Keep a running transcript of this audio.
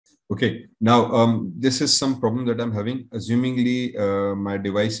Okay, now this is some problem that I'm having. Assumingly, my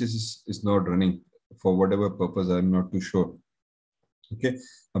device is not running for whatever purpose. I'm not too sure. Okay,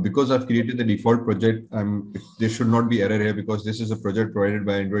 because I've created the default project, there should not be error here because this is a project provided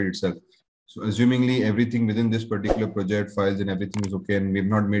by Android itself. So assumingly everything within this particular project files and everything is okay, and we've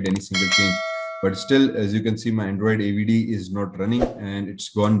not made any single change. But still, as you can see, my Android AVD is not running and it's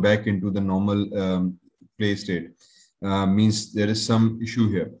gone back into the normal play state. Means there is some issue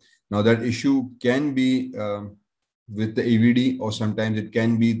here. Now that issue can be with the AVD, or sometimes it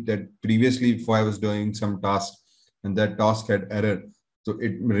can be that previously if I was doing some task and that task had error, so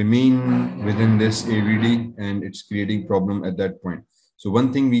it remain within this AVD and it's creating problem at that point. So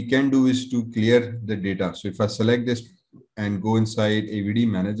one thing we can do is to clear the data. So if I select this and go inside AVD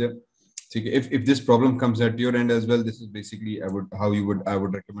manager, if this problem comes at your end as well, this is basically I would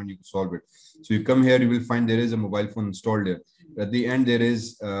recommend you to solve it. So you come here, you will find there is a mobile phone installed here. At the end, there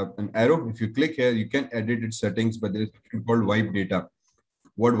is an arrow. If you click here, you can edit its settings, but there is something called wipe data.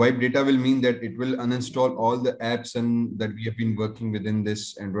 What wipe data will mean that it will uninstall all the apps and that we have been working within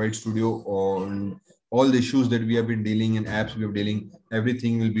this Android Studio, or all the issues that we have been dealing in apps we are dealing,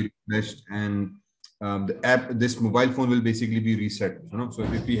 everything will be refreshed, and this mobile phone will basically be reset. So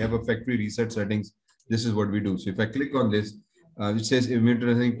if we have a factory reset settings, this is what we do. So if I click on this, it says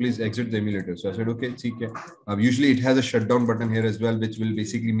emulator, please exit the emulator. So I said, okay, usually it has a shutdown button here as well, which will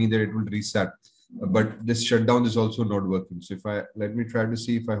basically mean that it will reset. But this shutdown is also not working. So let me try to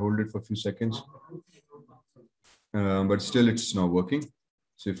see if I hold it for a few seconds, but still it's not working.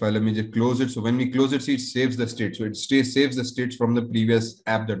 So if let me just close it. So when we close it, see, it saves the state. So it saves the states from the previous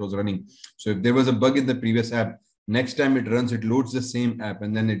app that was running. So if there was a bug in the previous app, next time it runs, it loads the same app,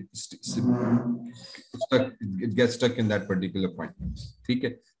 and then it gets stuck in that particular point.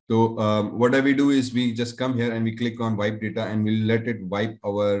 Okay. So what we do is we just come here and we click on wipe data, and we'll let it wipe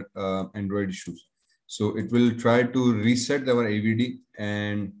our Android issues. So it will try to reset our AVD,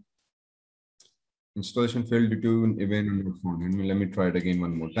 and installation failed due to an event on your phone. And let me try it again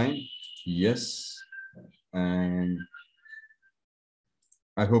one more time. Yes. And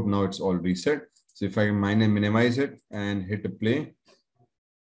I hope now it's all reset. So if I minimize it and hit a play,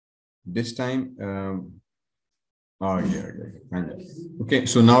 this time, okay,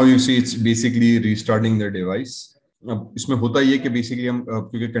 so now you see it's basically restarting the device. अब इसमें होता ये कि basically हम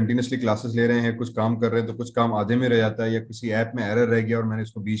क्योंकि continuously classes ले रहे हैं, कुछ काम कर रहे हैं, तो कुछ काम आधे में रह जाता है, या किसी ऐप में एरर रह गया और मैंने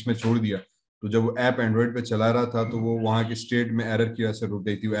इसको बीच में छोड़ दिया, तो जब वो ऐप एंड्रॉइड पे चला रहा था तो वो वहाँ के स्टेट में एरर की वजह से रुक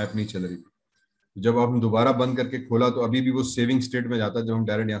गई थी, वो ऐप नहीं चल रही थी। जब हम दोबारा बंद करके खोला तो अभी भी वो सेविंग स्टेट में जाता है जब हम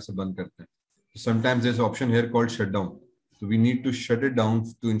डायरेक्ट यहाँ से बंद करते हैं। Sometimes there is option here called shut down, तो we need to shut it down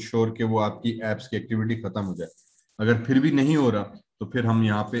to ensure कि वो आपकी एप्स की एक्टिविटी खत्म हो जाए। अगर फिर भी नहीं हो रहा तो फिर हम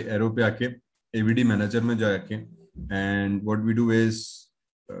यहाँ पे एरो पे आके एवीडी मैनेजर में जाके, and what we do is,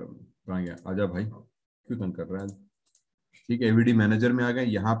 कहाँ गया, आजा भाई, क्यों तंग कर रहा है, ठीक है, एवीडी मैनेजर में आ गए,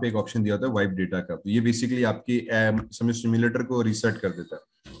 यहाँ पे एक ऑप्शन दिया होता है वाइप डेटा का, तो ये बेसिकली आपकी समझ सिमुलेटर को रीसेट कर देता है।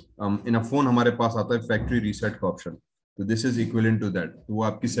 इन अ फोन हमारे पास आता है फैक्ट्री रीसेट का ऑप्शन, तो this is equivalent to that, तो वो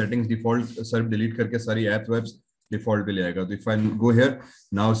आपकी सेटिंग्स डिफॉल्ट सर्व डिलीट करके सारी ऐप वेब्स default पे ले आएगा। तो if I go here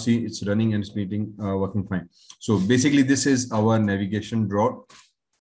now, see it's running and it's meeting working fine. So basically this is our navigation drawer,